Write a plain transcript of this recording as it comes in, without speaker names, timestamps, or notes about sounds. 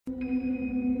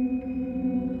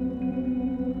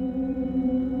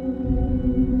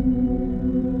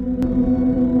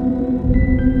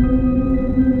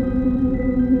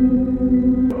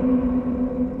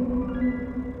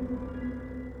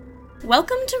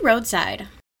Welcome to Roadside,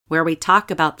 where we talk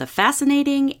about the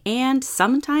fascinating and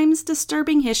sometimes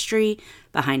disturbing history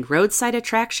behind roadside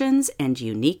attractions and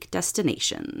unique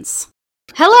destinations.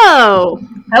 Hello!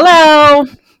 Hello!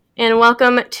 And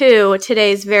welcome to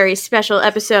today's very special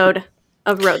episode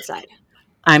of Roadside.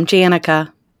 I'm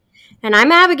Janica. And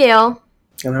I'm Abigail.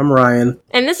 And I'm Ryan.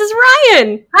 And this is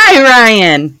Ryan! Hi,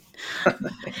 Ryan!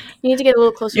 You need to get a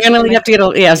little closer. You're going to have to get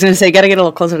I was going to say, got to get a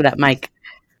little closer to that mic.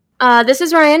 This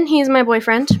is Ryan. He's my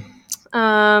boyfriend.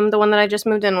 The one that I just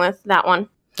moved in with. That one.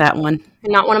 That one.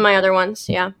 And not one of my other ones,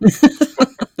 yeah.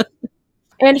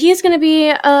 And he's going to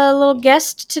be a little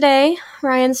guest today.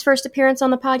 Ryan's first appearance on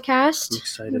the podcast. I'm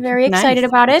excited. Very excited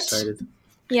about it. Excited.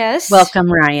 Yes.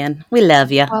 Welcome, Ryan. We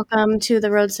love you. Welcome to the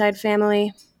Roadside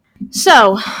family.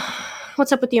 So,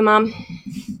 what's up with you, Mom?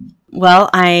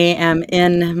 Well, I am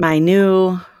in my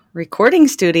new recording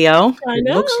studio. I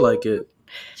It looks like it.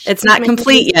 It's not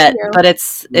complete yet, but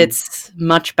it's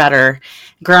much better.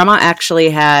 Grandma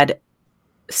actually had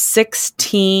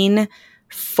 16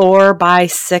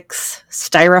 4x6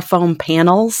 styrofoam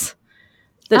panels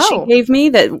that she gave me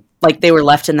that they were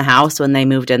left in the house when they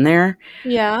moved in there.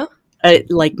 Yeah.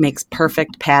 It makes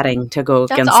perfect padding to go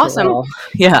against awesome. the wall.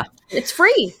 Yeah. It's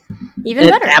free. Even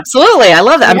better. Absolutely. I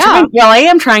love that. Yeah. I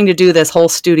am trying to do this whole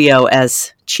studio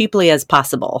as cheaply as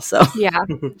possible. So Yeah.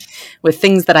 with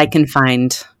things that I can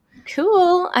find.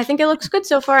 Cool. I think it looks good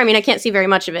so far. I mean, I can't see very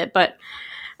much of it, but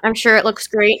I'm sure it looks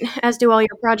great, as do all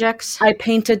your projects. I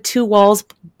painted 2 walls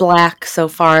black so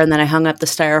far, and then I hung up the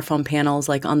styrofoam panels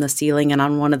on the ceiling and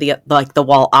on one of the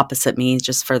wall opposite me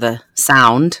just for the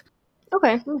sound.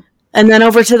 Okay. And then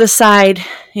over to the side,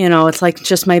 it's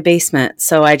just my basement.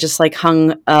 So I just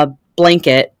hung a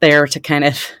blanket there to kind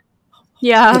of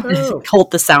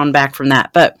hold the sound back from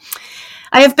that. But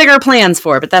I have bigger plans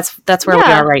for it, but that's where we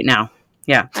are right now.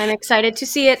 Yeah. I'm excited to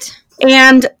see it.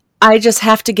 And I just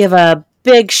have to give a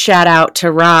big shout out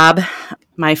to Rob,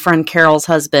 my friend Carol's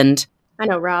husband. I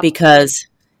know Rob. Because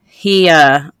he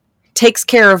takes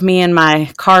care of me and my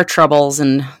car troubles,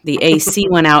 and the AC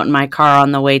went out in my car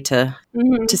on the way to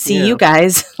see you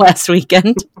guys last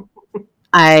weekend.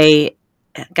 I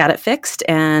got it fixed,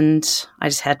 and I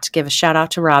just had to give a shout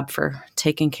out to Rob for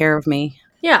taking care of me.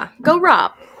 Yeah, go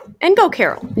Rob. And go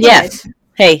Carol. Yes.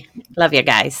 Hey, love you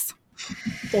guys.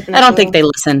 Definitely. I don't think they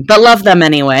listen, but love them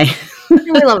anyway.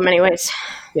 We love them anyways.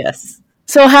 Yes.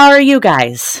 So how are you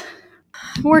guys?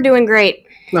 We're doing great.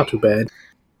 Not too bad.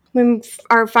 We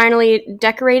are finally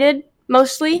decorated,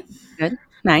 mostly. Good.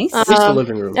 Nice. At least the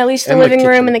living room. At least the living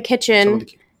room and the kitchen.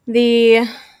 The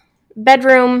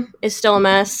bedroom is still a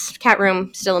mess. Cat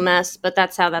room, still a mess, but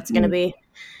that's how that's going to be.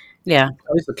 Yeah.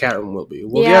 At least the cat room will be.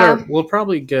 We'll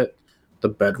probably get the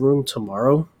bedroom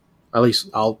tomorrow. At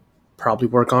least I'll probably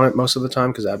work on it most of the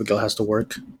time because Abigail has to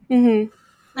work. Mm-hmm.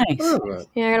 Nice.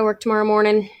 Yeah, I got to work tomorrow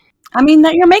morning. I mean,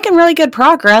 you're making really good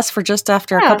progress for just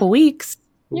after a couple weeks.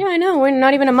 Yeah, I know. We're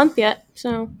not even a month yet,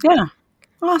 so. Yeah.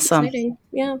 Awesome. Exciting.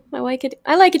 Yeah, I like it.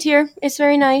 I like it here. It's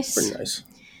very nice. Pretty nice.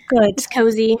 Good. It's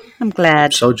cozy. I'm glad.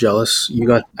 I'm so jealous.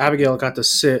 Abigail got to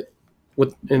sit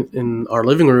in our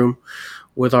living room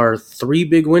with our 3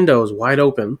 big windows wide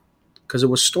open because it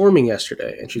was storming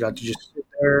yesterday, and she got to just sit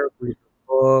there, read a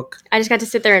book. I just got to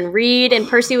sit there and read, and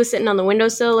Percy was sitting on the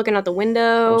windowsill looking out the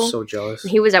window. I was so jealous.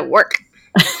 He was at work.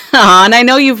 And I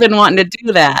know you've been wanting to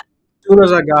do that. As soon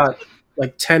as I got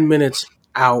 10 minutes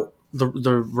out, the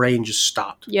rain just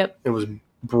stopped. Yep. It was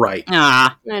bright.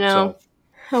 Ah, I know.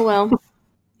 Oh, well.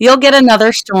 you'll get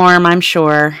another storm, I'm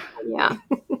sure. Yeah.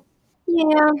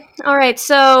 Yeah. All right,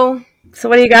 so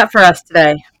what do you got for us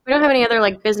today? we don't have any other,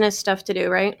 business stuff to do,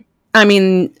 right? I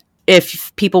mean,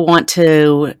 if people want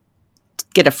to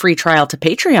get a free trial to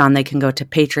Patreon, they can go to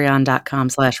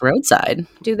patreon.com/roadside.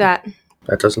 Do that.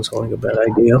 That doesn't sound like a bad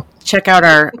idea. Check out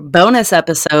our bonus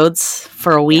episodes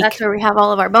for a week. That's where we have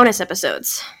all of our bonus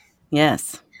episodes.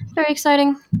 Yes. Very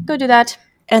exciting. Go do that.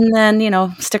 And then,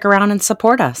 stick around and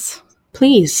support us.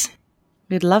 Please.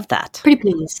 We'd love that. Pretty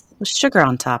please. With sugar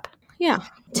on top. Yeah.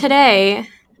 Today,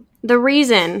 the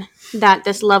reason that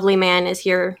this lovely man is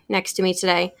here next to me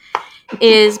today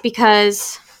is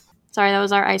because... Sorry, that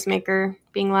was our ice maker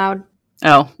being loud.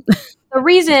 Oh. The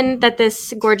reason that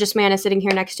this gorgeous man is sitting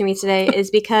here next to me today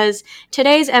is because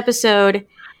today's episode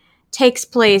takes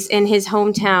place in his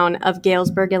hometown of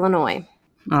Galesburg, Illinois.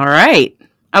 All right.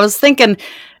 I was thinking,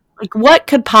 what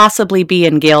could possibly be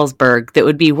in Galesburg that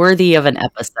would be worthy of an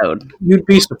episode? You'd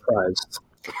be surprised.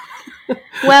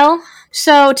 Well,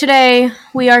 so today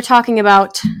we are talking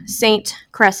about St.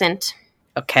 Crescent.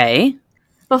 Okay.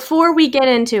 Before we get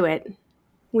into it,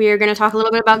 we are going to talk a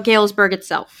little bit about Galesburg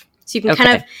itself. So you can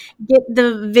kind of get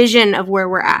the vision of where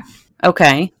we're at.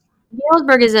 Okay.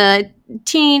 Galesburg is a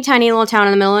teeny tiny little town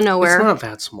in the middle of nowhere. It's not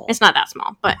that small. It's not that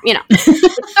small, but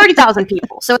it's 30,000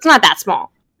 people, so it's not that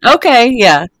small. Okay,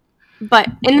 yeah. But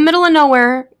in the middle of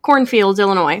nowhere, cornfields,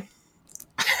 Illinois.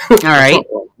 All right.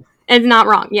 It's not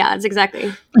wrong. Yeah, it's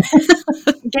exactly.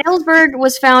 Galesburg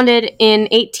was founded in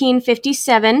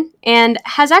 1857 and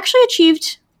has actually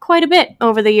achieved quite a bit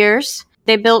over the years.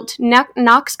 They built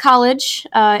Knox College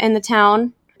in the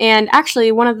town. And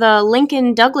actually, one of the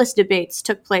Lincoln-Douglas debates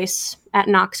took place at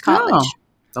Knox College.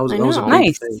 Oh, that was a big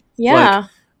nice thing. Yeah.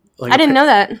 I didn't know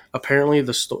that. Apparently,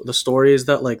 the story is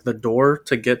that like the door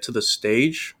to get to the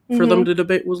stage for them to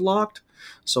debate was locked.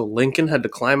 So Lincoln had to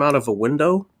climb out of a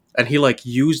window, and he like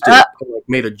used it and like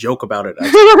made a joke about it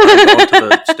as he climbed onto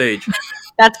the stage.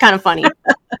 That's kind of funny.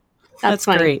 That's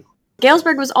funny. Great.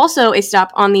 Galesburg was also a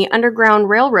stop on the Underground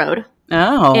Railroad.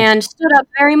 Oh. And stood up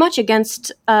very much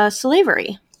against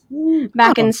slavery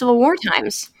back in Civil War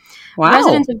times. Wow.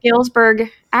 Residents of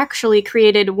Galesburg actually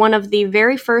created one of the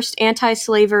very first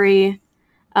anti-slavery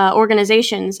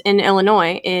organizations in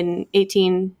Illinois in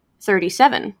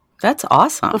 1837. That's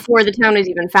awesome. Before the town was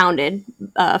even founded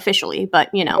officially, but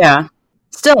Yeah.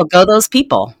 Still, go those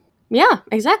people. Yeah,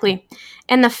 exactly.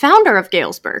 And the founder of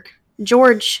Galesburg,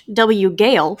 George W.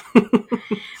 Gale,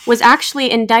 was actually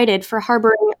indicted for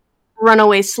harboring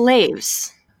runaway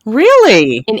slaves.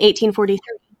 Really? In 1843.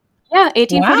 Yeah,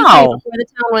 1843. Wow. Before the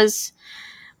town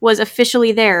was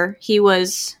officially there, he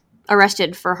was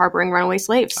arrested for harboring runaway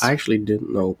slaves. I actually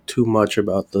didn't know too much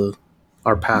about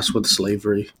our past with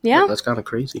slavery. Yeah. That's kind of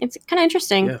crazy. It's kind of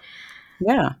interesting. Yeah.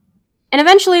 Yeah. And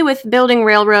eventually, with building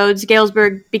railroads,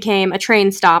 Galesburg became a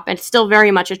train stop, and it's still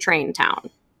very much a train town.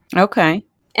 Okay.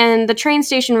 And the train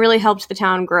station really helped the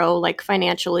town grow, like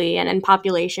financially and in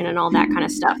population and all that kind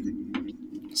of stuff.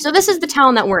 So this is the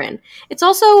town that we're in. It's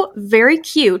also very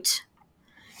cute,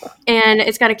 and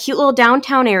it's got a cute little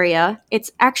downtown area.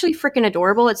 It's actually freaking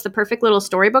adorable. It's the perfect little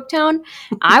storybook town.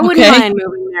 I wouldn't mind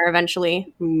moving there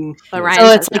eventually. But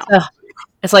Ryan says no.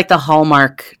 It's like the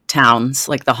Hallmark towns,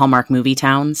 like the Hallmark movie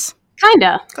towns.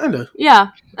 Kinda. Yeah.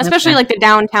 Especially like the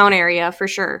downtown area for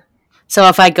sure. So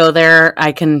if I go there,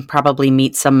 I can probably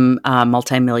meet some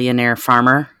multimillionaire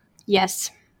farmer. Yes.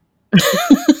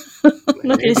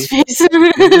 Look at his face.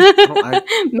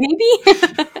 Maybe.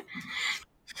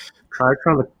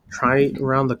 Try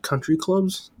around the country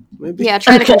clubs, maybe. Yeah,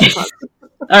 try the country clubs.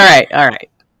 All right.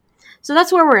 So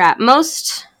that's where we're at.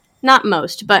 Not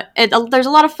most, but there's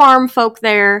a lot of farm folk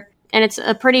there, and it's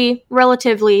a pretty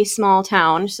relatively small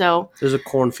town. So there's a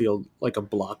cornfield like a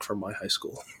block from my high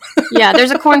school. Yeah,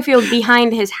 there's a cornfield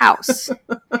behind his house.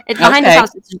 Behind his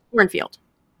house, it's a cornfield.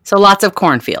 So lots of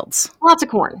cornfields. Lots of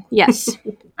corn, yes.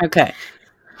 Okay.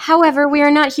 However, we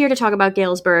are not here to talk about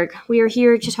Galesburg. We are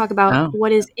here to talk about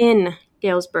what is in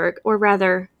Galesburg, or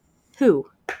rather, who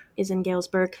is in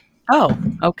Galesburg. Oh,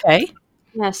 okay.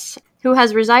 Yes, who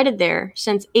has resided there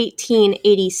since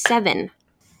 1887.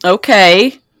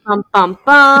 Okay. Bum, bum,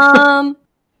 bum.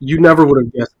 You never would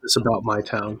have guessed this about my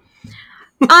town.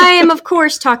 I am, of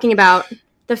course, talking about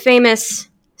the famous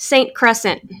St.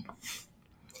 Crescent.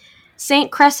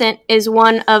 St. Crescent is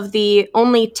one of the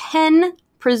only 10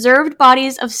 preserved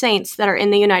bodies of saints that are in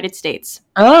the United States.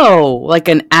 Oh, like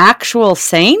an actual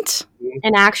saint?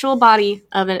 An actual body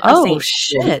of a saint. Oh,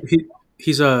 shit.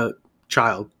 He's a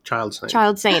child saint.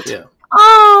 Child saint. Yeah.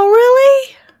 Oh,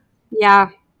 really? Yeah.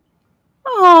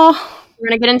 Oh. We're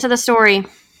going to get into the story.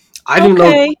 I didn't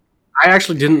know. I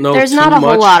actually didn't know. There's not a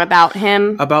whole lot about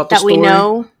him that we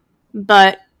know,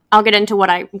 but I'll get into what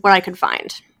I could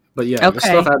find. But yeah, the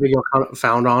stuff Abigail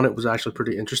found on it was actually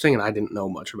pretty interesting, and I didn't know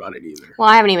much about it either. Well,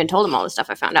 I haven't even told him all the stuff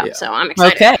I found out, so I'm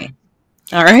excited. Okay.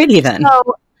 Alrighty then.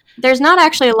 So, there's not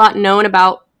actually a lot known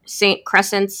about St.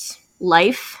 Crescent's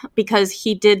life, because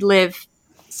he did live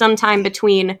sometime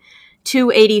between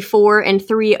 284 and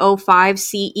 305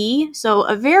 CE, so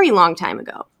a very long time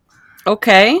ago.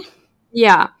 Okay.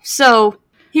 Yeah, so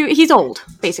he's old,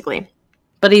 basically.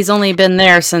 But he's only been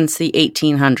there since the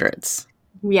 1800s.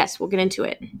 Yes, we'll get into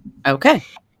it. Okay.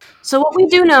 So what we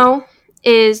do know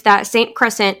is that St.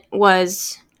 Crescent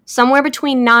was somewhere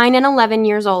between 9 and 11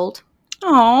 years old.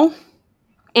 Oh.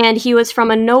 And he was from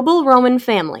a noble Roman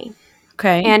family.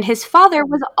 Okay. And his father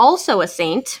was also a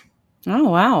saint. Oh,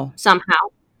 wow. Somehow.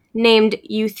 Named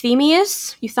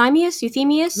Euthemius. I think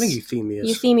Euthemius.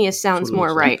 Euthemius sounds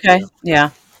more right. Okay, yeah.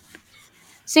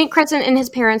 St. Crescent and his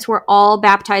parents were all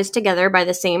baptized together by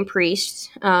the same priest.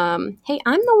 Hey,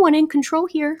 I'm the one in control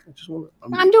here.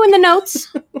 I'm doing the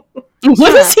notes.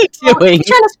 What is he doing? He's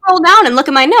trying to scroll down and look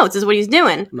at my notes is what he's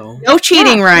doing. No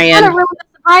cheating, Ryan. He's trying to ruin the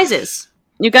surprises.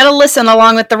 You got to listen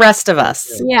along with the rest of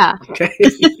us. Yeah. Okay.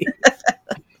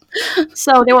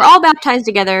 So they were all baptized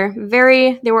together.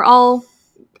 They were all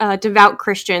devout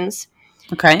Christians.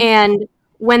 Okay. And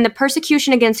when the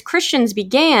persecution against Christians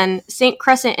began, St.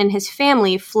 Crescent and his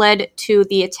family fled to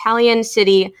the Italian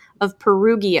city of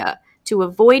Perugia to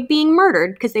avoid being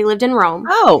murdered because they lived in Rome.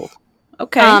 Oh,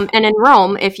 okay. And in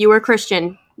Rome, if you were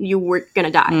Christian, you were going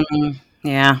to die. Mm-hmm.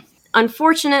 Yeah.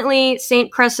 Unfortunately,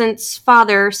 St. Crescent's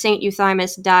father, St.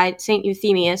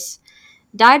 Euthymius,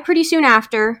 died pretty soon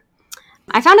after.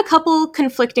 I found a couple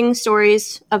conflicting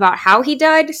stories about how he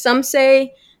died. Some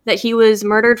say that he was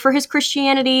murdered for his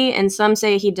Christianity, and some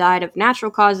say he died of natural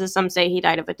causes. Some say he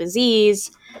died of a disease.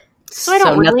 So I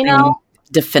don't really know.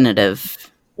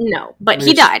 Definitive. No, but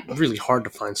he died. It's really hard to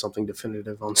find something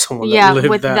definitive on someone that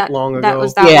lived that long ago. That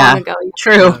was that long ago.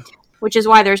 True. Yeah. Which is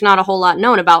why there's not a whole lot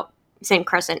known about St.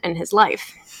 Crescent and his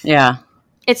life. Yeah.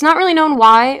 It's not really known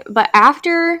why, but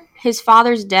after his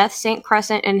father's death, St.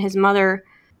 Crescent and his mother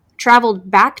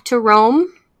traveled back to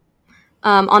Rome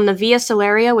on the Via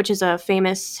Salaria, which is a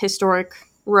famous historic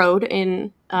road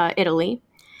in Italy.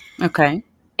 Okay.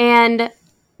 And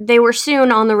they were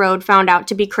soon on the road found out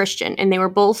to be Christian, and they were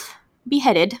both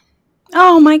beheaded.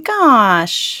 Oh my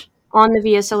gosh. On the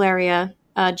Via Salaria,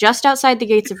 just outside the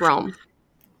gates of Rome.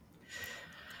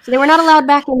 So they were not allowed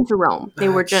back into Rome. They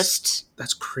were just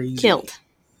that's crazy. Killed.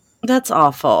 That's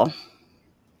awful.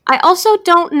 I also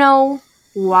don't know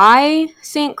why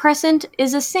St. Crescent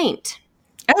is a saint.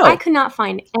 Oh. I could not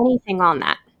find anything on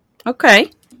that. Okay.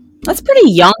 That's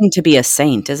pretty young to be a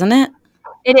saint, isn't it?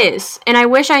 It is. And I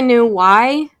wish I knew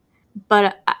why,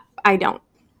 but I don't.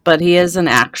 But he is an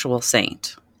actual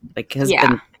saint. Okay.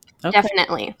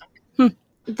 Definitely.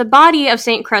 The body of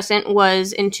St. Crescent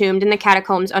was entombed in the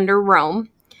catacombs under Rome,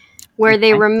 where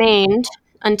they remained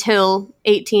until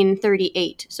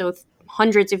 1838, so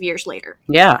hundreds of years later.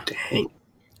 Yeah. Dang.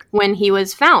 When he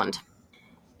was found.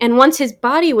 And once his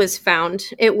body was found,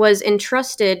 it was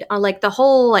entrusted on the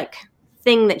whole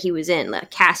thing that he was in, the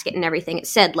casket and everything. It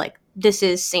said this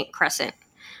is St. Crescent.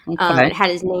 Okay. It had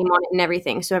his name on it and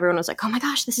everything. So everyone was like, oh my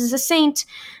gosh, this is a saint.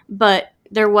 But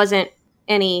there wasn't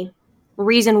any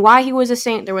reason why he was a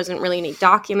saint. There wasn't really any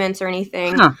documents or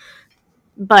anything. Huh.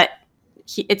 But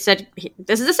it said,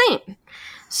 this is a saint.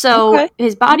 So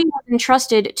his body was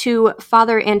entrusted to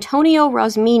Father Antonio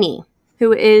Rosmini,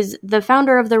 who is the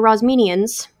founder of the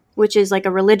Rosminians, which is a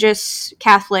religious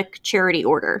Catholic charity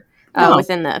order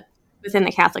within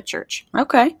the Catholic Church.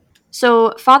 Okay.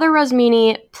 So Father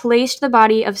Rosmini placed the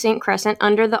body of St. Crescent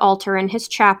under the altar in his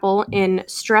chapel in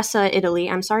Stresa, Italy.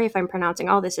 I'm sorry if I'm pronouncing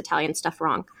all this Italian stuff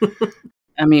wrong.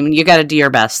 I mean, you got to do your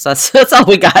best. That's all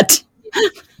we got.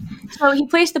 So he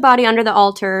placed the body under the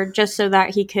altar just so that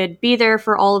he could be there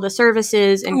for all of the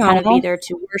services and kind of be there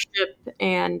to worship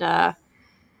and,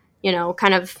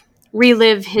 kind of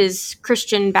relive his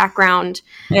Christian background.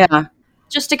 Yeah.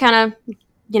 Just to kind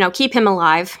of, keep him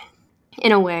alive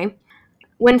in a way.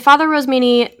 When Father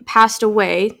Rosmini passed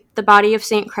away, the body of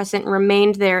St. Crescent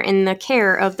remained there in the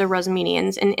care of the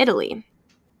Rosminians in Italy.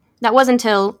 That was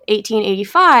until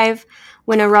 1885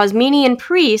 when a Rosminian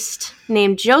priest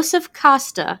named Joseph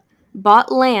Costa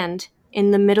bought land in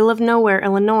the middle of nowhere,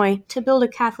 Illinois, to build a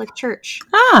Catholic church.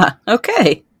 Ah,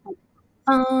 okay.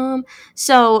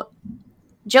 So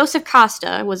Joseph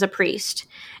Costa was a priest,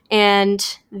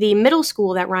 and the middle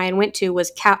school that Ryan went to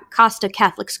was Costa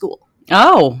Catholic School.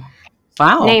 Oh,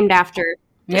 wow. Named after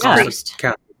this priest.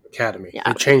 Catholic Academy. Yeah.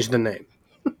 They changed the name.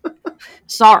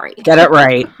 Sorry. Get it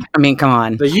right. I mean, come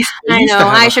on. I know.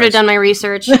 I should have done my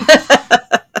research. They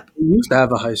used to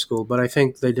have a high school, but I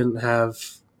think they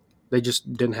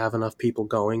just didn't have enough people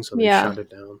going, so they shut it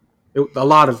down. A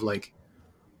lot of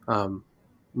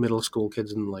middle school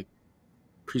kids and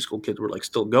preschool kids were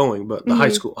still going, but the high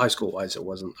school wise, it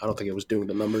wasn't. I don't think it was doing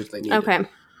the numbers they needed. Okay.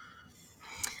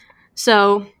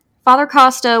 So Father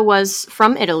Costa was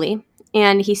from Italy,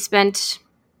 and he spent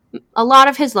a lot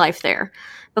of his life there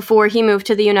before he moved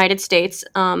to the United States.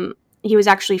 He was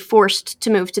actually forced to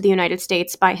move to the United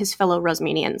States by his fellow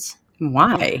Rosminians.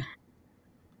 Why?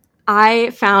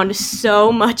 I found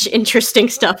so much interesting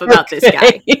stuff about this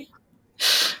guy.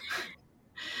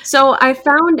 So I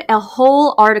found a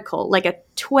whole article, a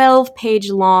 12-page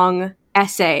long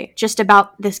essay just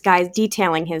about this guy's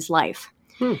detailing his life.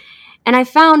 And I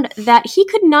found that he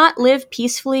could not live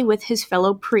peacefully with his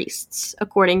fellow priests,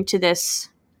 according to this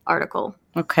article.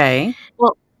 Okay.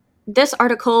 Well, this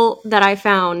article that I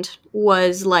found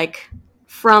was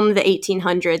from the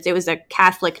 1800s. It was a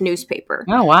Catholic newspaper.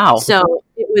 Oh, wow. So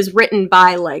it was written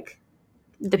by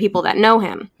the people that know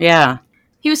him. Yeah.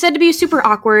 He was said to be super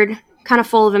awkward, kind of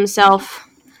full of himself,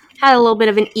 had a little bit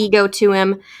of an ego to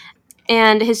him.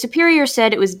 And his superior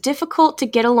said it was difficult to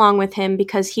get along with him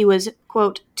because he was,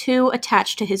 quote, too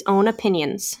attached to his own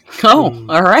opinions. Oh,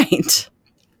 all right.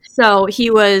 So he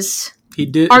was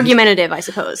argumentative, I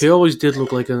suppose. He always did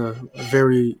look like a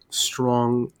very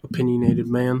strong, opinionated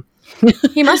man.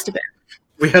 He must have been.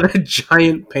 We had a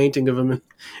giant painting of him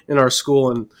in our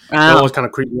school, and it always kind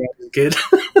of creeped me out as a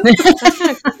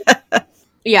kid.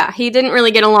 Yeah, he didn't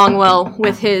really get along well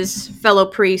with his fellow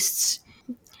priests.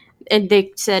 And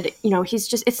they said,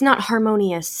 it's not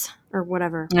harmonious or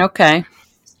whatever. Okay.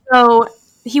 So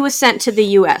he was sent to the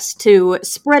U.S. to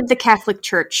spread the Catholic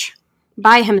Church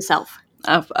by himself.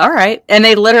 All right. And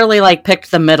they literally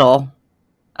picked the middle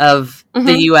of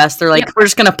the U.S. They're like, we're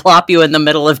just going to plop you in the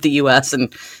middle of the U.S.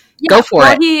 and go for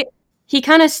it. He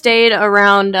kind of stayed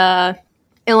around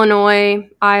Illinois,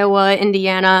 Iowa,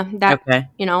 Indiana,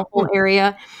 whole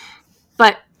area.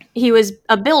 But he was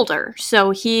a builder,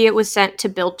 so he was sent to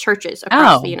build churches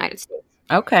across the United States.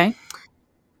 Okay.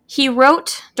 He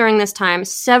wrote during this time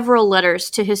several letters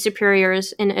to his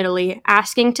superiors in Italy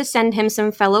asking to send him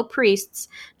some fellow priests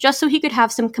just so he could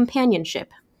have some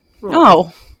companionship.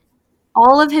 Oh.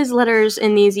 All of his letters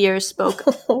in these years spoke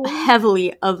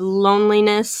heavily of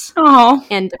loneliness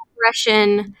and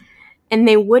depression, and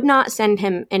they would not send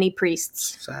him any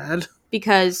priests. Sad.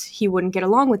 Because he wouldn't get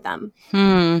along with them.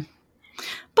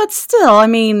 But still, I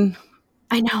mean...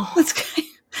 I know. It's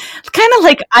kind of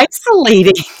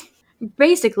isolating.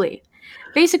 Basically,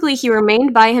 he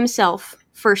remained by himself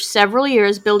for several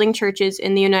years building churches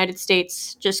in the United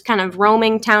States, just kind of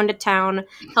roaming town to town,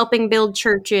 helping build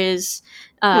churches,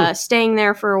 staying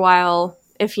there for a while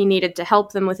if he needed to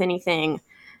help them with anything,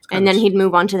 and then he'd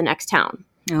move on to the next town.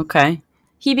 Okay.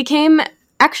 He became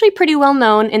actually pretty well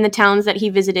known in the towns that he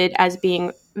visited as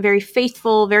being very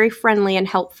faithful, very friendly, and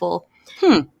helpful.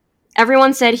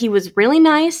 Everyone said he was really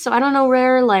nice, so I don't know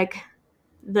where,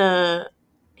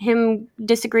 him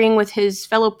disagreeing with his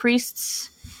fellow priests,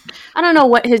 I don't know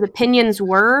what his opinions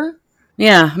were.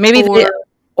 Yeah, maybe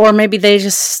maybe they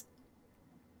just,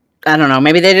 I don't know,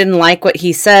 maybe they didn't like what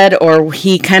he said, or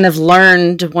he kind of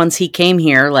learned once he came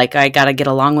here, I got to get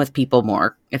along with people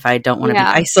more if I don't want to be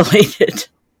isolated.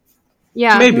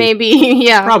 Yeah, maybe.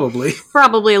 Yeah.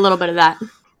 Probably a little bit of that.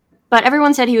 But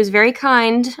everyone said he was very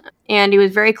kind, and he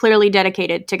was very clearly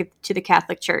dedicated to the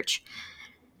Catholic Church.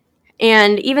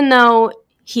 And even though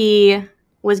he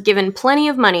was given plenty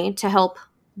of money to help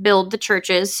build the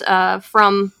churches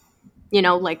from,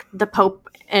 the Pope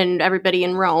and everybody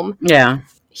in Rome. Yeah.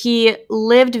 He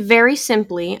lived very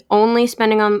simply, only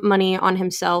spending money on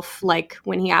himself,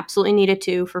 when he absolutely needed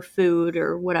to for food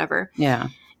or whatever. Yeah.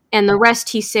 And the rest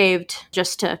he saved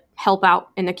just to help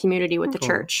out in the community with the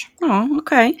church. Oh,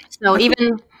 okay. So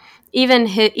even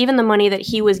the money that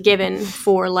he was given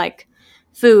for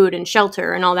food and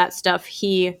shelter and all that stuff,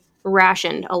 he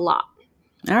rationed a lot.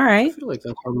 All right. I feel like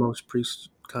that's how most priests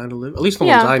kind of live. At least the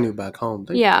ones I knew back home.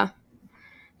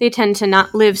 They tend to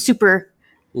not live super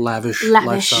lavish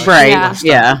lifestyle. Right.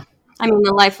 Yeah. I mean,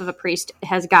 the life of a priest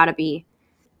has got to be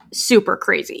super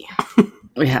crazy.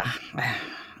 Yeah.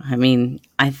 I mean,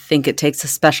 I think it takes a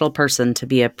special person to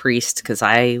be a priest because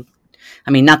not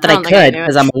that I could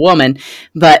because I'm a woman,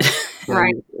 but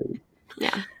right.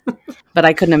 Yeah. But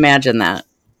I couldn't imagine that.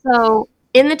 So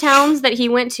in the towns that he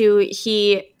went to,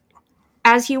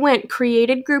 as he went,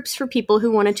 created groups for people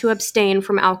who wanted to abstain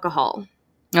from alcohol.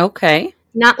 Okay.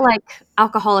 Not like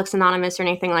Alcoholics Anonymous or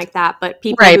anything like that, but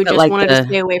people who just wanted to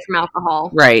stay away from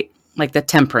alcohol. Right. Like the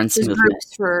temperance movement.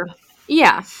 Groups for,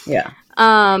 yeah.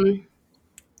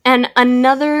 And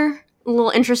another little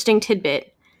interesting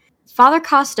tidbit. Father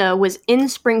Costa was in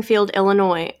Springfield,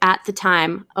 Illinois at the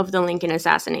time of the Lincoln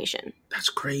assassination. That's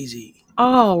crazy.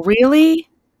 Oh, really?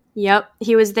 Yep.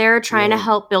 He was there trying to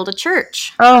help build a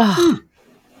church. Oh.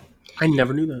 I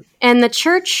never knew that. And the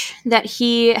church that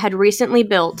he had recently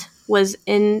built was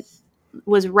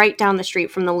right down the street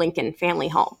from the Lincoln family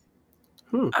home.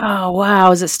 Oh,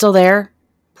 wow. Is it still there?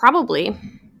 Probably.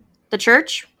 The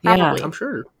church? Probably. Yeah, I'm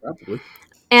sure. Probably.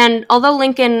 And although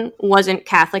Lincoln wasn't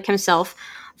Catholic himself,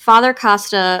 Father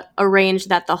Costa arranged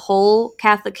that the whole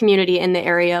Catholic community in the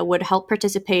area would help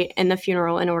participate in the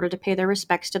funeral in order to pay their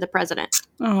respects to the president.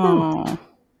 Oh.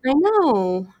 I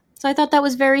know. So I thought that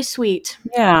was very sweet.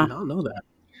 Yeah. I did not know that.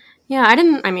 Yeah, I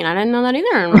didn't know that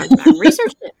either. I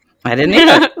researched it. I didn't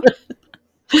either.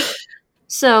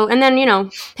 So, and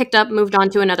then, picked up, moved on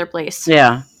to another place.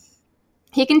 Yeah.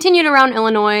 He continued around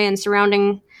Illinois and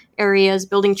surrounding areas,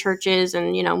 building churches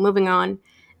and, moving on.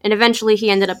 And eventually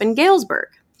he ended up in Galesburg.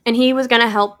 And he was going to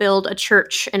help build a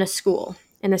church and a school.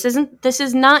 And this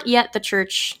is not yet the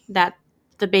church that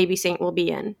the baby saint will be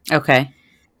in. Okay.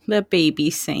 The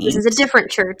baby saint. This is a different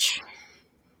church.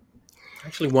 I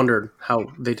actually wondered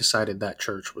how they decided that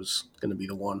church was going to be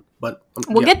the one, but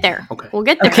we'll get there. Okay. We'll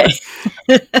get there. Okay.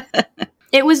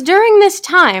 It was during this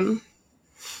time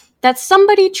that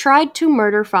somebody tried to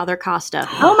murder Father Costa.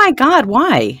 Oh my God,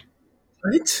 why?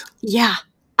 Right? Yeah,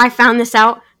 I found this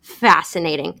out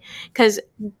fascinating because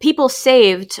people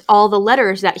saved all the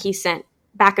letters that he sent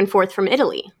back and forth from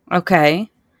Italy.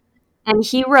 Okay. And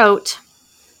he wrote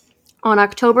on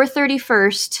October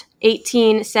 31st,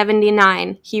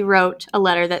 1879, he wrote a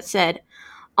letter that said,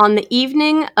 "On the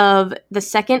evening of the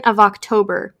 2nd of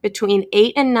October, between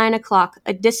 8 and 9 o'clock,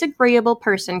 a disagreeable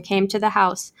person came to the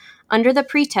house under the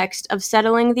pretext of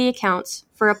settling the accounts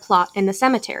for a plot in the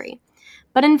cemetery.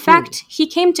 But in fact, he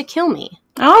came to kill me.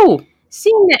 Oh.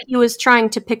 Seeing that he was trying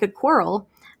to pick a quarrel,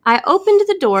 I opened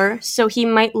the door so he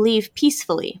might leave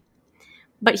peacefully.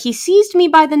 But he seized me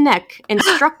by the neck and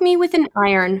struck me with an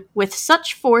iron with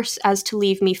such force as to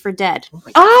leave me for dead.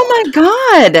 Oh my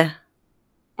God.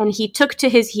 And he took to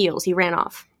his heels. He ran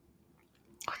off.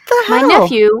 What the hell? My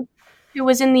nephew, who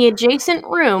was in the adjacent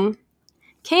room,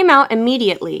 came out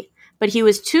immediately, but he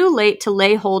was too late to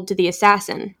lay hold to the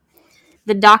assassin.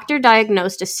 The doctor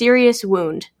diagnosed a serious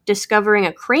wound, discovering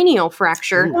a cranial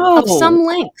fracture of some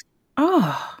length.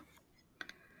 Oh.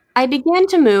 I began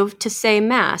to move to say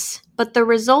Mass, but the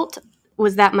result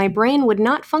was that my brain would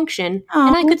not function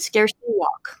and I could scarcely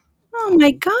walk. Oh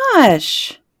my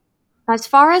gosh. As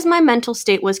far as my mental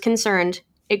state was concerned,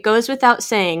 it goes without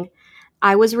saying,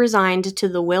 I was resigned to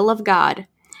the will of God,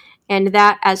 and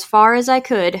that as far as I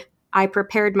could, I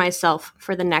prepared myself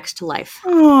for the next life.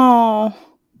 Oh.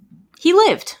 He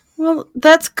lived. Well,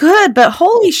 that's good, but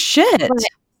holy shit. But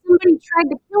somebody tried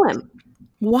to kill him.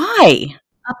 Why?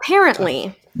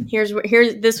 Apparently, here's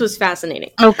this was fascinating.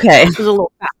 Okay. This was a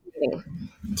little fascinating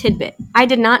tidbit. I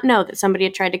did not know that somebody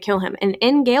had tried to kill him. And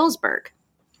in Galesburg,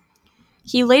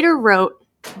 he later wrote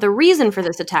the reason for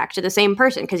this attack to the same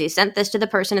person, because he sent this to the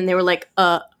person and they were like,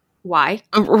 why?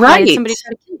 Right. Why did somebody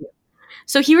try to kill you?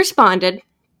 So he responded,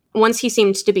 once he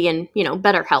seemed to be in,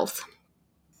 better health.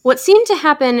 What seemed to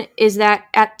happen is that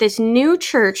at this new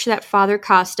church that Father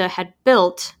Costa had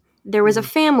built, there was a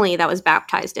family that was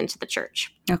baptized into the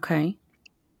church. Okay.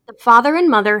 The father and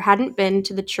mother hadn't been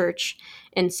to the church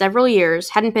in several years,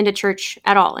 hadn't been to church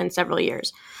at all in several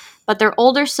years, but their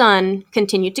older son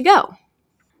continued to go.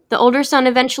 The older son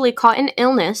eventually caught an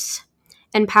illness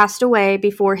and passed away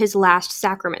before his last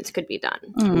sacraments could be done.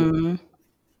 Mm.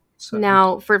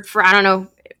 Now, for I don't know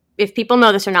if people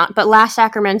know this or not, but last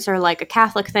sacraments are like a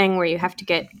Catholic thing where you have to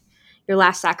get your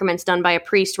last sacraments done by a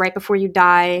priest right before you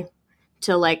die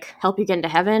to like help you get into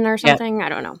heaven or something. Yep. I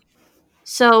don't know.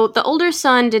 So the older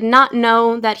son did not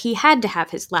know that he had to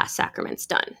have his last sacraments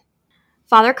done.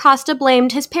 Father Costa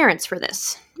blamed his parents for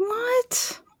this.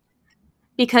 What?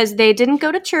 Because they didn't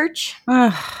go to church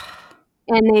and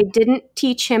they didn't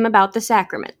teach him about the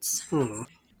sacraments.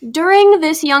 During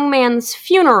this young man's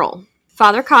funeral,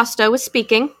 Father Costa was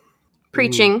speaking,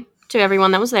 preaching to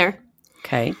everyone that was there.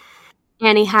 Okay.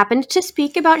 And he happened to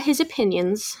speak about his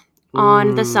opinions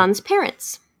on the son's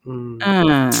parents.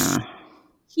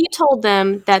 He told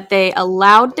them that they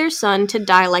allowed their son to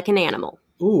die like an animal.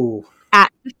 Ooh.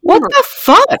 What the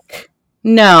fuck?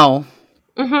 No.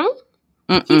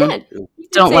 Mm-hmm. He did.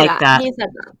 Don't like that. He said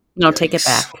that. No, take it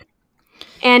back.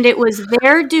 And it was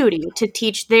their duty to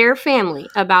teach their family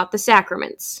about the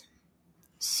sacraments.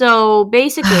 So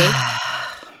basically,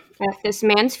 at this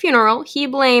man's funeral, he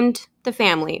blamed the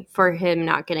family for him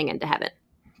not getting into heaven.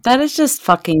 That is just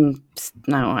fucking...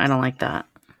 No, I don't like that.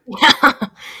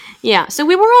 Yeah, so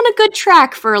we were on a good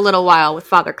track for a little while with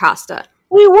Father Costa.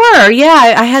 We were,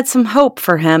 yeah. I had some hope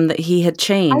for him that he had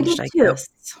changed, I guess.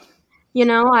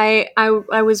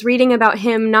 I was reading about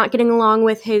him not getting along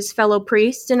with his fellow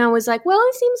priests, and I was like, well,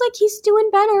 it seems like he's doing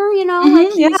better,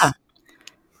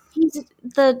 He's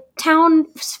the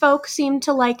townsfolk seem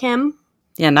to like him.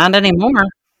 Yeah, not anymore.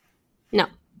 No.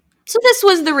 So this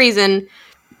was the reason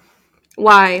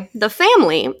why the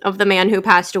family of the man who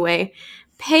passed away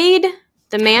paid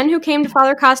the man who came to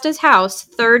Father Costa's house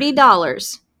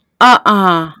 $30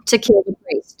 to kill the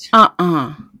priest.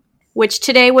 Which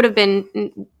today would have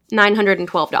been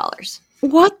 $912.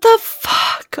 What the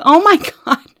fuck? Oh my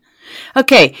God.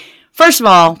 Okay, first of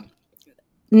all,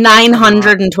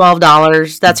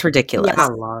 $912, that's ridiculous. Yeah,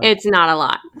 it's not a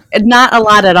lot. Not a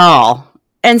lot at all.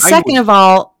 And second of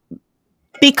all,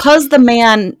 because the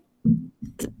man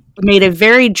made a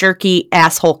very jerky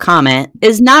asshole comment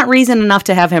is not reason enough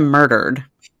to have him murdered.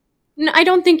 No, I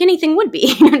don't think anything would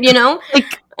be,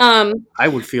 I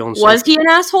would feel insane. Was he an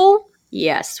asshole?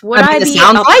 Yes. Would I be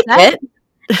sounds upset? like it.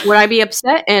 Would I be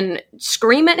upset and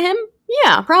scream at him?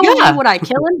 Yeah, probably. Yeah. Would I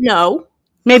kill him? No.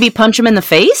 Maybe punch him in the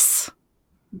face?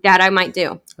 That I might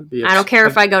do. I don't care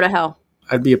if I go to hell.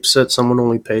 I'd be upset someone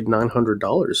only paid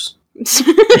 $900.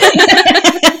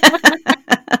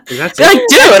 That's like,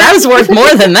 dude, I was worth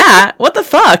more than that. What the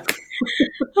fuck?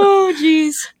 Oh,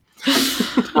 jeez.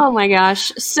 Oh, my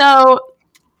gosh. So,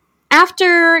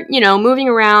 after, moving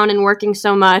around and working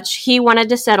so much, he wanted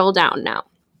to settle down now.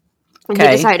 And he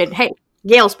decided, hey,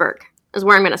 Galesburg is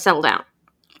where I'm going to settle down.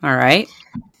 All right.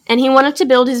 And he wanted to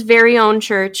build his very own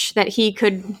church that he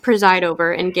could preside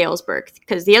over in Galesburg,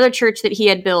 because the other church that he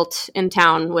had built in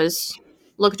town was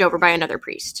looked over by another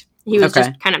priest. He was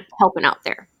just kind of helping out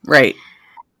there. Right.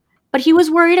 But he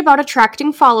was worried about not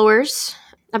attracting followers,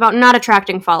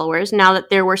 now that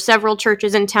there were several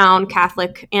churches in town,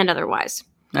 Catholic and otherwise.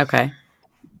 Okay.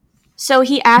 So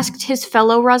he asked his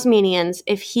fellow Rosminians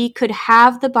if he could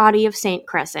have the body of St.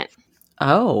 Crescent.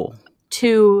 Oh.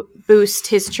 To boost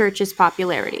his church's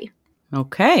popularity.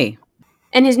 Okay.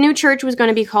 And his new church was going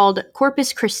to be called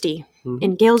Corpus Christi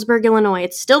in Galesburg, Illinois.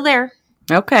 It's still there.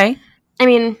 Okay. I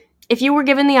mean, if you were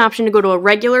given the option to go to a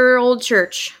regular old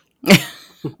church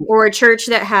or a church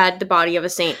that had the body of a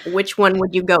saint, which one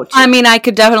would you go to? I mean, I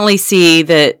could definitely see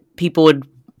that people would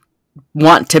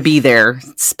want to be there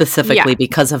specifically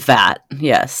because of that.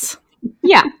 Yes.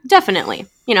 Yeah, definitely.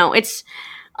 It's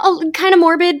kind of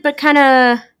morbid, but kind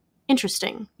of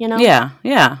interesting, Yeah. I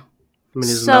mean,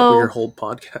 isn't that what your whole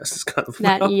podcast is kind of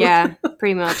about? Yeah,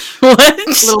 pretty much. What?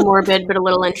 A little morbid, but a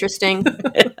little interesting.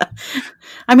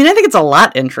 I mean, I think it's a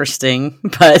lot interesting,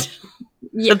 but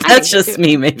that's just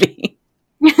me, maybe.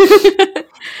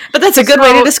 But that's a good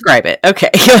way to describe it.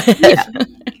 Okay, go ahead. Yeah.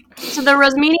 So the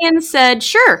Rosminians said,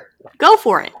 sure, go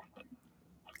for it.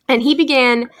 And he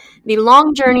began the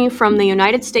long journey from the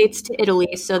United States to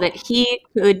Italy so that he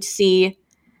could see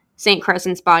St.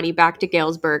 Crescent's body back to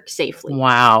Galesburg safely.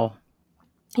 Wow.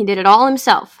 He did it all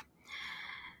himself.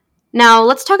 Now,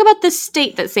 let's talk about the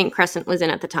state that St. Crescent was in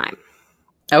at the time.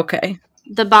 Okay.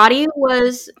 The body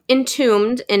was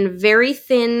entombed in very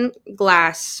thin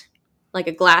glass, like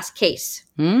a glass case,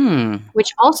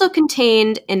 which also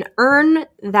contained an urn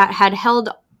that had held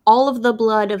all of the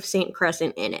blood of St.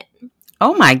 Crescent in it.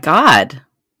 Oh my God.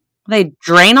 They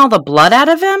drain all the blood out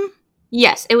of him?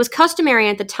 Yes, it was customary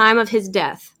at the time of his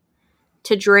death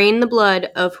to drain the blood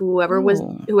of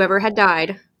whoever had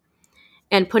died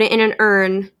and put it in an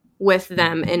urn with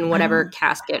them in whatever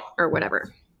casket or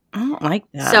whatever. I don't like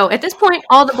that. So at this point,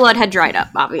 all the blood had dried up,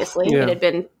 obviously. Yeah. It had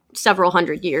been several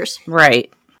hundred years.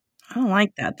 Right. I don't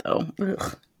like that, though.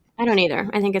 Ugh. I don't either.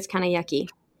 I think it's kind of yucky.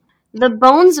 The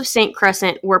bones of St.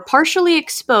 Crescent were partially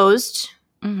exposed,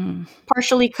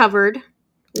 partially covered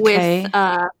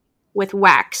with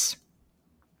wax.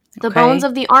 The bones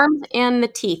of the arms and the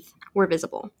teeth were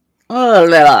visible.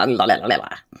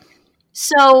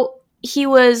 So he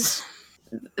was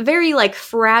very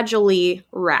fragilely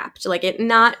wrapped,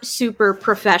 not super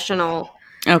professional.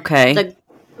 Okay. The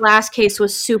glass case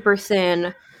was super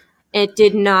thin. It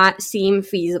did not seem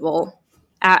feasible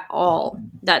at all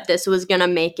that this was going to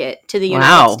make it to the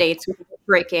United States without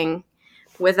breaking,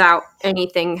 without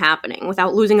anything happening,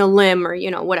 without losing a limb or,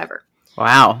 whatever.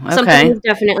 Wow. Okay. Something was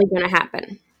definitely going to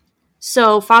happen.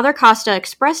 So Father Costa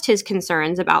expressed his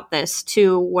concerns about this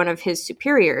to one of his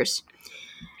superiors.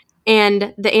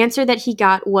 And the answer that he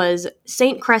got was,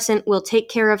 St. Crescent will take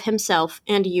care of himself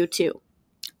and you too.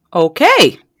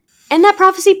 Okay. And that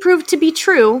prophecy proved to be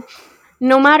true.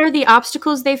 No matter the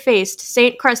obstacles they faced,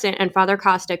 St. Crescent and Father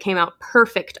Costa came out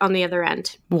perfect on the other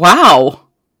end. Wow.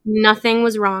 Nothing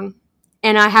was wrong.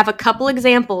 And I have a couple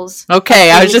examples. Okay,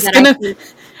 I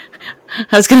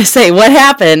was gonna say, what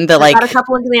happened? I got a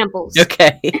couple examples.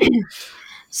 Okay.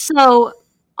 So,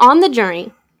 on the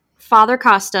journey, Father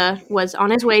Costa was on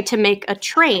his way to make a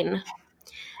train,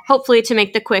 hopefully to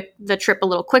make the trip a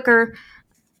little quicker.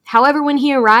 However, when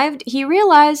he arrived, he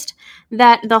realized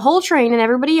that the whole train and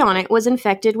everybody on it was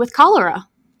infected with cholera.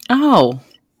 Oh.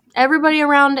 Everybody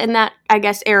around in that,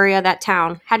 area, that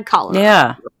town, had cholera.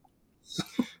 Yeah.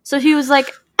 So he was like,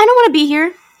 I don't want to be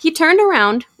here. He turned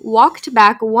around, walked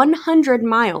back 100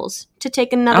 miles to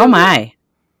take another Oh, my.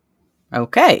 Route.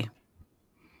 Okay.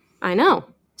 I know.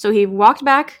 So he walked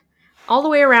back all the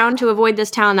way around to avoid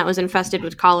this town that was infested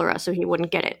with cholera so he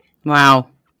wouldn't get it. Wow.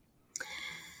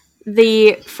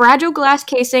 The fragile glass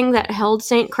casing that held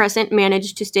St. Crescent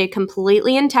managed to stay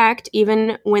completely intact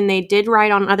even when they did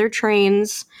ride on other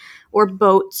trains or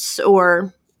boats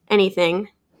or anything.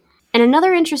 And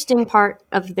another interesting part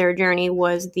of their journey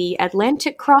was the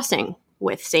Atlantic crossing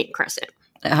with St. Crescent.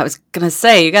 I was going to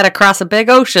say, you got to cross a big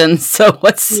ocean, so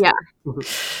what's... Yeah.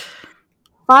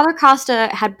 Father Costa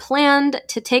had planned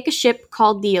to take a ship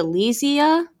called the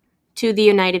Elysia to the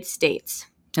United States.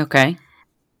 Okay.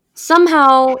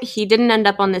 Somehow he didn't end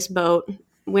up on this boat.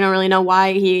 We don't really know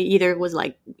why. He either was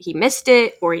like, he missed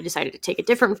it, or he decided to take a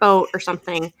different boat or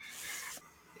something.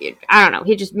 I don't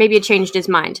know. Maybe it changed his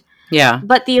mind. Yeah.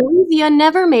 But the Elysia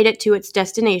never made it to its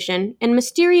destination and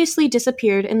mysteriously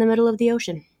disappeared in the middle of the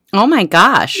ocean. Oh my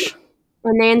gosh.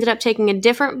 And they ended up taking a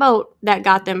different boat that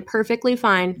got them perfectly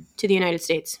fine to the United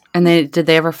States. And did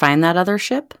they ever find that other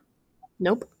ship?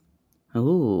 Nope.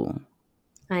 Ooh.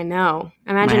 I know.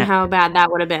 Imagine how bad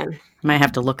that would have been. Might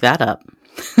have to look that up.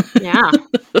 Yeah.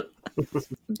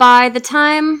 By the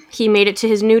time he made it to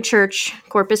his new church,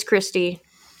 Corpus Christi,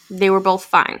 they were both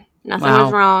fine. Nothing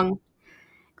was wrong.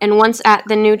 And once at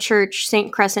the new church,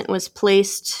 St. Crescent was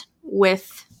placed in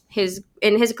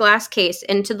his glass case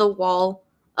into the wall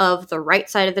of the right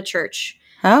side of the church,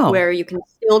 where you can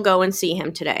still go and see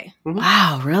him today.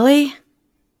 Wow, really?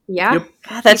 Yeah. Yep.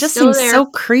 God, that just seems so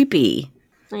creepy.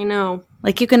 I know.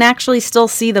 Like you can actually still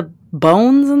see the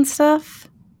bones and stuff?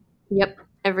 Yep,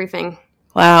 everything.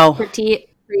 Wow. Pretty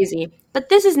crazy. But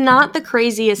this is not the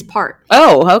craziest part.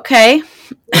 Oh, okay.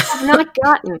 We have not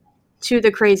gotten to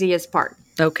the craziest part.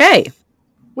 Okay.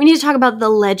 We need to talk about the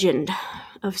legend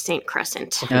of St.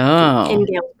 Crescent in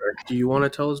Galesburg. Do you want to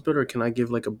tell us bit, or can I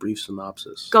give like a brief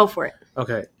synopsis? Go for it.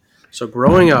 Okay. So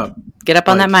growing up... Get up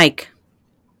on that mic.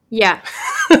 Yeah.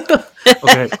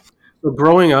 Okay. So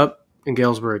growing up in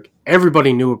Galesburg,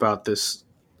 everybody knew about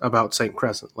St.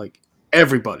 Crescent. Like,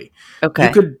 everybody. Okay.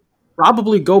 You could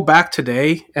probably go back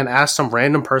today and ask some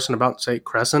random person about St.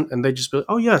 Crescent, and they'd just be like,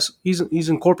 oh, yes, he's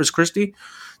in Corpus Christi,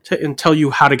 and tell you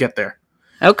how to get there.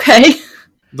 Okay.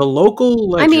 The local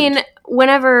legend... I mean,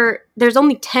 whenever... There's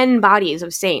only 10 bodies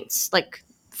of saints, like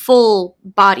full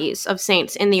bodies of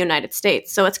saints in the United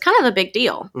States. So it's kind of a big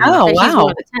deal. Oh, wow. He's one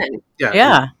of the 10.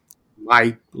 Yeah.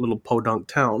 My little podunk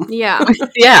town. Yeah.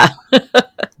 Yeah.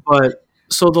 But,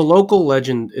 so the local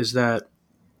legend is that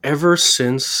ever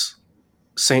since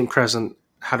St. Crescent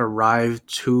had arrived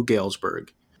to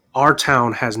Galesburg, our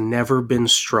town has never been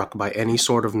struck by any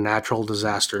sort of natural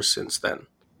disaster since then.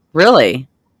 Really?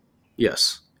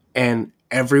 Yes. And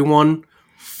everyone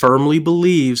firmly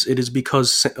believes it is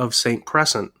because of St.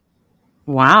 Crescent.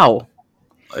 Wow.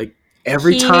 Like,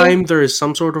 every time there is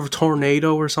some sort of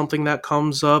tornado or something that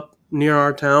comes up near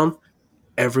our town,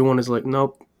 everyone is like,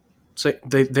 nope.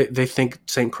 They think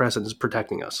St. Crescent is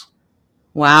protecting us.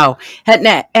 Wow.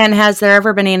 And has there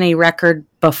ever been any record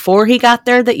before he got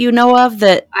there that you know of?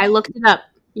 That I looked it up.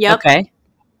 Yep. Okay.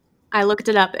 I looked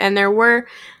it up, and there were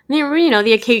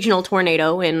the occasional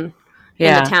tornado in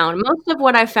the town. Most of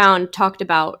what I found talked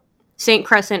about St.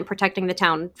 Crescent protecting the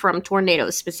town from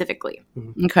tornadoes specifically.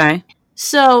 Okay.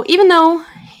 So even though,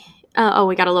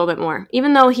 we got a little bit more.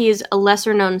 Even though he's a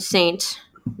lesser known saint,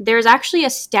 there's actually a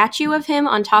statue of him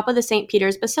on top of the St.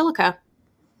 Peter's Basilica.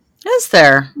 Is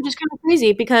there? Which is kind of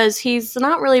crazy because he's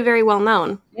not really very well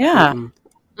known. Yeah.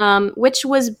 Which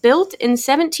was built in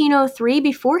 1703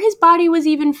 before his body was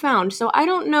even found. So I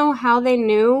don't know how they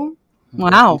knew.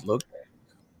 Wow.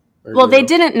 Well, they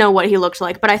didn't know what he looked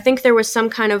like, but I think there was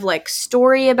some kind of like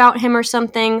story about him or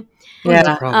something.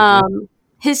 Yeah.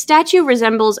 His statue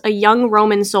resembles a young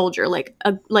Roman soldier, like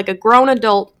a grown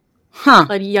adult,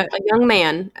 a young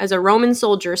man as a Roman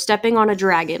soldier stepping on a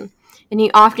dragon. And he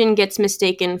often gets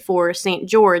mistaken for St.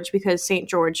 George because St.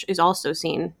 George is also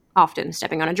seen often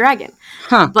stepping on a dragon.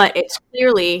 But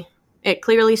it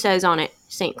clearly says on it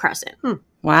St. Crescent.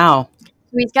 Wow.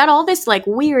 So he's got all this like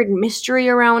weird mystery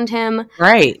around him.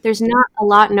 Right. There's not a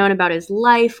lot known about his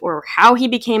life or how he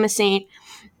became a saint,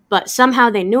 but somehow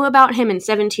they knew about him in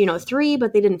 1703,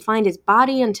 but they didn't find his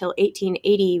body until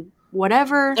 1880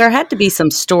 whatever. There had to be some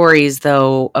stories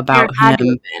though about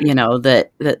him,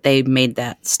 that they made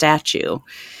that statue. Yes.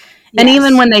 And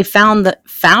even when they found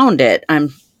it,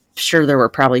 I'm sure there were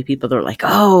probably people that were like,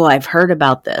 "Oh, I've heard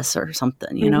about this" or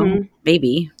something,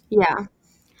 maybe. Yeah.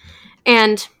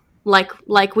 And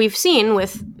like we've seen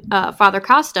with Father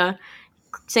Costa,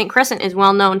 St. Crescent is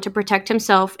well known to protect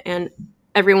himself and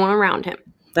everyone around him.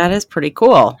 That is pretty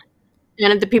cool.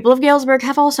 And the people of Galesburg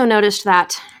have also noticed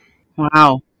that.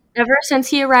 Wow. Ever since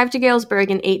he arrived to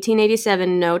Galesburg in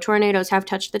 1887, no tornadoes have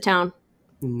touched the town.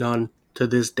 None to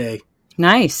this day.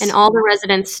 Nice. And all the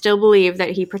residents still believe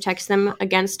that he protects them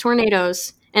against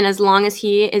tornadoes, and as long as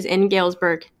he is in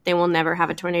Galesburg, they will never have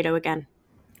a tornado again.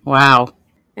 Wow.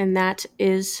 And that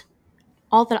is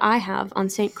all that I have on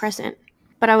St. Crescent.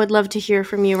 But I would love to hear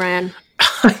from you, Ryan.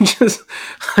 I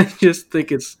just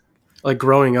think it's, like,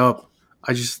 growing up,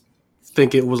 I just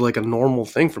think it was like a normal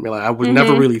thing for me. Like, I was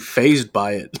never really fazed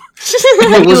by it.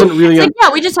 It wasn't really.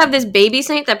 We just have this baby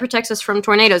saint that protects us from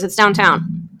tornadoes. It's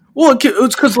downtown. Well,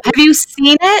 it's because. Have you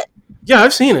seen it? Yeah,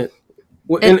 I've seen it.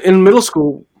 In middle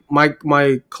school, my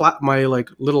like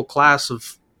little class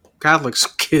of Catholics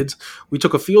kids, we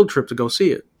took a field trip to go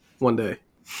see it one day.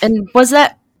 And was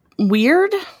that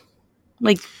weird?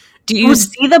 Like, do you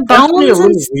see the bones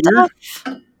and stuff?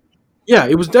 Weird. Yeah,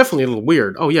 it was definitely a little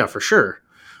weird. Oh yeah, for sure.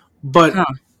 But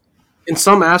in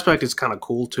some aspect, it's kind of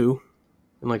cool too.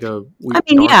 In like a weird,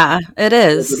 yeah, it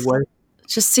is. Way. It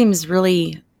just seems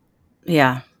really,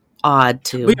 odd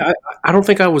too. But yeah, I don't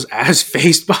think I was as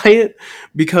phased by it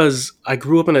because I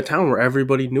grew up in a town where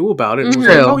everybody knew about it. And was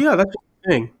like, oh yeah, that's the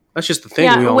thing. That's just the thing we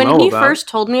all know about. When he first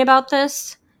told me about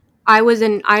this, I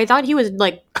thought he was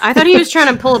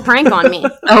trying to pull a prank on me.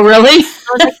 Oh really?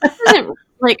 I was like, this isn't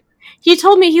like. He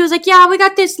told me, he was like, yeah, we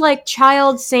got this like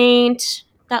child saint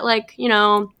that like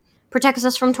protects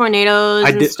us from tornadoes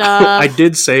and stuff. I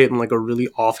did say it in like a really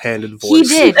offhanded voice.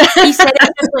 He did. He said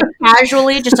it just like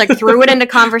casually, just like threw it into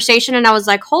conversation, and I was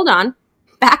like, hold on,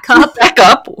 back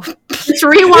up. Just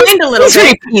rewind a little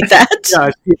bit. Repeat that.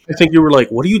 Yeah, I think you were like,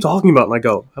 what are you talking about? And I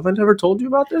go, have I never told you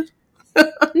about this? No.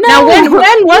 Now,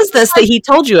 when was this that he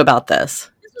told you about this?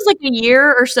 This was like a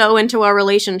year or so into our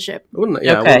relationship.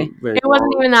 Okay. It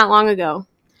wasn't even that long ago.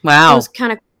 Wow. It was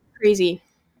kind of crazy.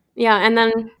 Yeah, and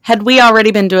then... Had we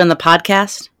already been doing the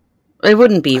podcast? It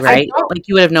wouldn't be, right? Like,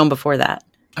 you would have known before that.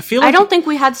 I don't think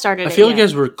we had started it I feel like you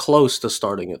guys were close to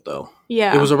starting it, though.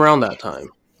 Yeah. It was around that time.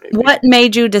 Maybe. What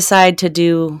made you decide to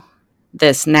do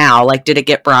this now? Like, did it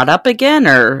get brought up again,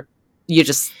 or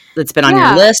it's been on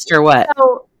your list, or what?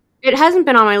 So, it hasn't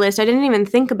been on my list. I didn't even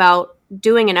think about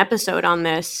doing an episode on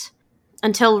this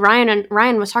until Ryan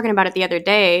was talking about it the other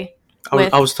day.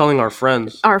 I was telling our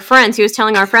friends. He was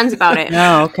telling our friends about it.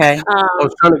 Oh, okay. I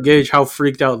was trying to gauge how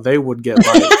freaked out they would get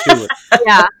by it, too.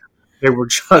 Yeah. They were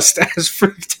just as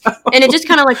freaked out. And it just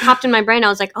kind of like popped in my brain. I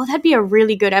was like, oh, that'd be a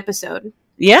really good episode.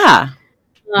 Yeah.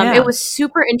 It was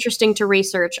super interesting to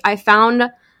research. I found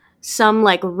some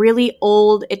like really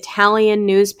old Italian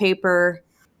newspaper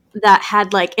that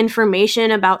had like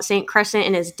information about St. Crescent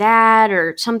and his dad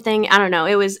or something. I don't know.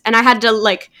 It was, and I had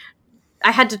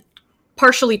to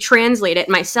partially translate it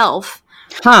myself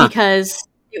because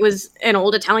it was an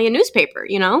old Italian newspaper,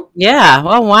 Yeah.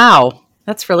 Oh, wow.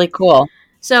 That's really cool.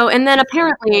 So, and then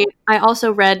apparently I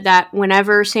also read that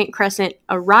whenever St. Crescent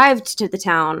arrived to the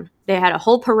town, they had a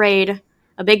whole parade,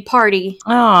 a big party,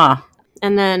 and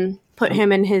then put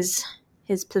him in his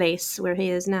place where he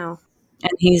is now.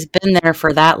 And he's been there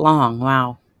for that long.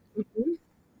 Wow.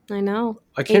 Mm-hmm. I know.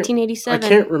 1887. I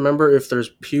can't remember if there's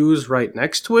pews right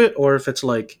next to it or if it's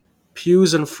like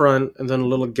pews in front and then a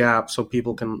little gap so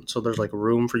there's like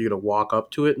room for you to walk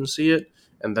up to it and see it,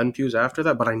 and then pews after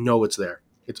that. But I know it's there.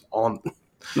 It's on.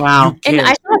 Wow. And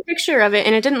I saw a picture of it,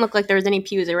 and it didn't look like there was any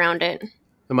pews around it.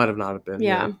 It might have not have been.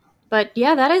 Yeah. But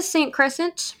yeah, that is St.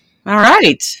 Crescent. All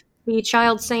right. The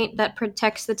child saint that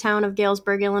protects the town of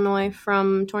Galesburg, Illinois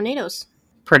from tornadoes.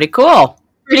 Pretty cool.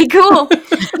 Pretty cool.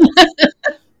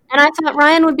 And I thought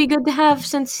Ryan would be good to have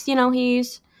since,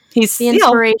 he's the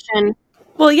inspiration.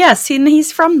 Well, yes,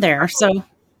 he's from there, so.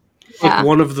 Like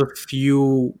one of the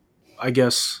few, I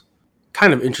guess,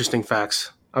 kind of interesting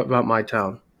facts about my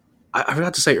town. I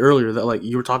forgot to say earlier that, like,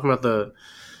 you were talking about the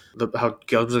how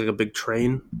Galesburg was like a big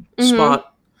train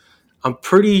spot. I'm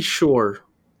pretty sure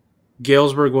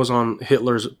Galesburg was on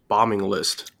Hitler's bombing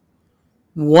list.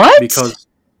 What?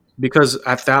 Because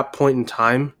at that point in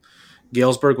time,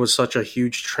 Galesburg was such a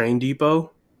huge train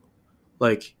depot.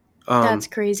 Like, that's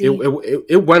crazy.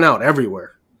 It went out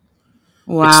everywhere.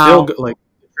 Wow. It's still like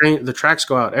the tracks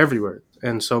go out everywhere,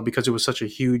 and so because it was such a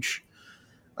huge,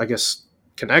 I guess,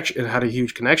 connection, it had a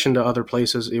huge connection to other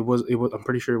places. It was. I'm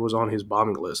pretty sure it was on his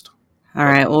bombing list. All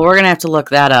right. Well, we're gonna have to look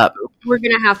that up. We're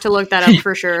gonna have to look that up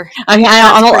for sure. I'm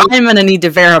gonna need to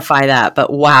verify that.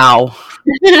 But wow,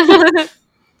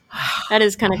 that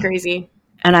is kind of crazy.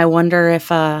 And I wonder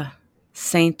if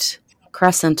St.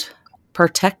 Crescent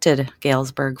protected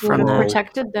Galesburg from that.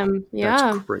 Protected them.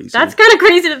 Yeah. That's crazy. That's kind of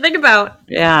crazy to think about.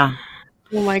 Yeah.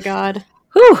 Oh my God.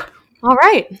 Whew. All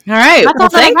right. Well,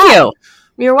 thank you.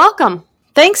 You're welcome.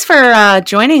 Thanks for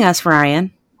joining us,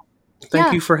 Ryan.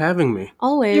 Thank you for having me.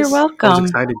 Always. You're welcome. I was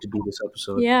excited to do this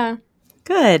episode. Yeah.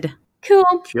 Good. Cool.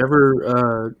 If you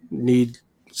ever need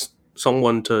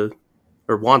someone to,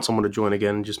 or want someone to join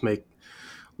again, just make a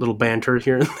little banter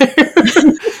here and there.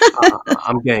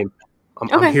 I'm game.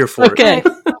 I'm here for it.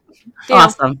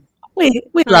 Awesome. We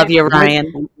love you,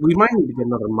 Ryan. We might need to get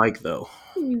another mic, though.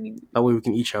 That way we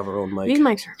can each have our own mic. These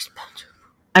mics are expensive.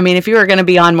 I mean, if you were going to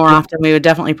be on more often, we would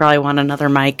definitely probably want another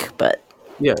mic, but...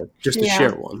 Yeah, just to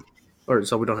share one. Or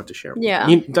so we don't have to share one. Yeah.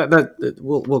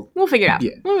 We'll figure it out.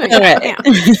 Yeah.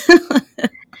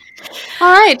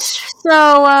 All right.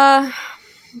 So,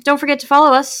 don't forget to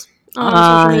follow us on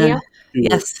social media.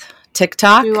 Yes.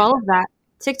 TikTok. Do all of that.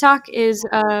 TikTok is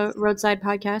Roadside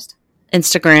Podcast.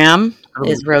 Instagram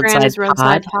is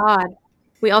Roadside Pod.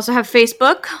 We also have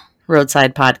Facebook.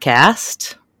 Roadside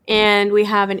Podcast. And we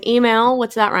have an email.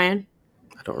 What's that, Ryan?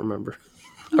 I don't remember.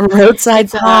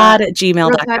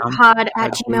 Roadsidepod@gmail.com.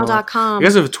 Roadsidepod@gmail.com. You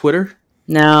guys have a Twitter?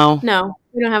 No. No,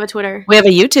 we don't have a Twitter. We have a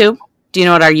YouTube. Do you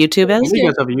know what our YouTube is? You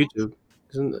guys have a YouTube.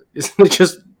 Isn't it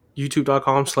just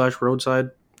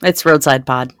youtube.com/roadside? It's Roadside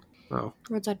Pod. Oh.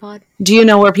 Roadside Pod. Do you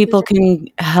know where people can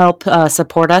help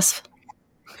support us?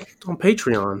 On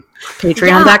Patreon.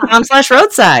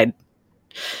 Patreon.com/roadside.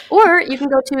 Or you can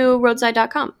go to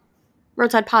roadside.com.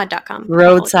 Roadsidepod.com.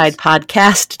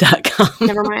 Roadsidepodcast.com.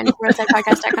 Never mind.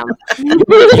 Roadsidepodcast.com.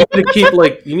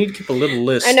 You need to keep a little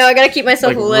list. I know. I got to keep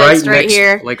myself a list right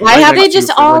here.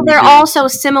 They're all so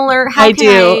similar. I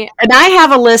do. And I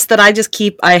have a list that I just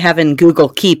keep. I have in Google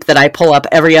Keep that I pull up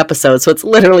every episode. So it's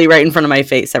literally right in front of my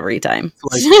face every time.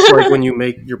 Like when you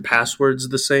make your passwords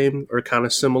the same or kind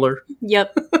of similar.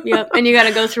 Yep. And you got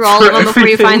to go through all of them before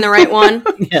you find the right one.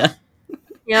 Yeah.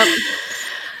 Yep.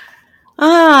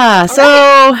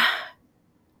 So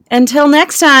until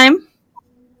next time.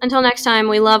 Until next time,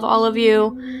 we love all of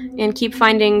you and keep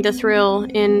finding the thrill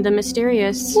in the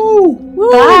mysterious. Woo.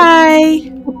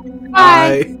 Bye.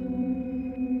 Bye.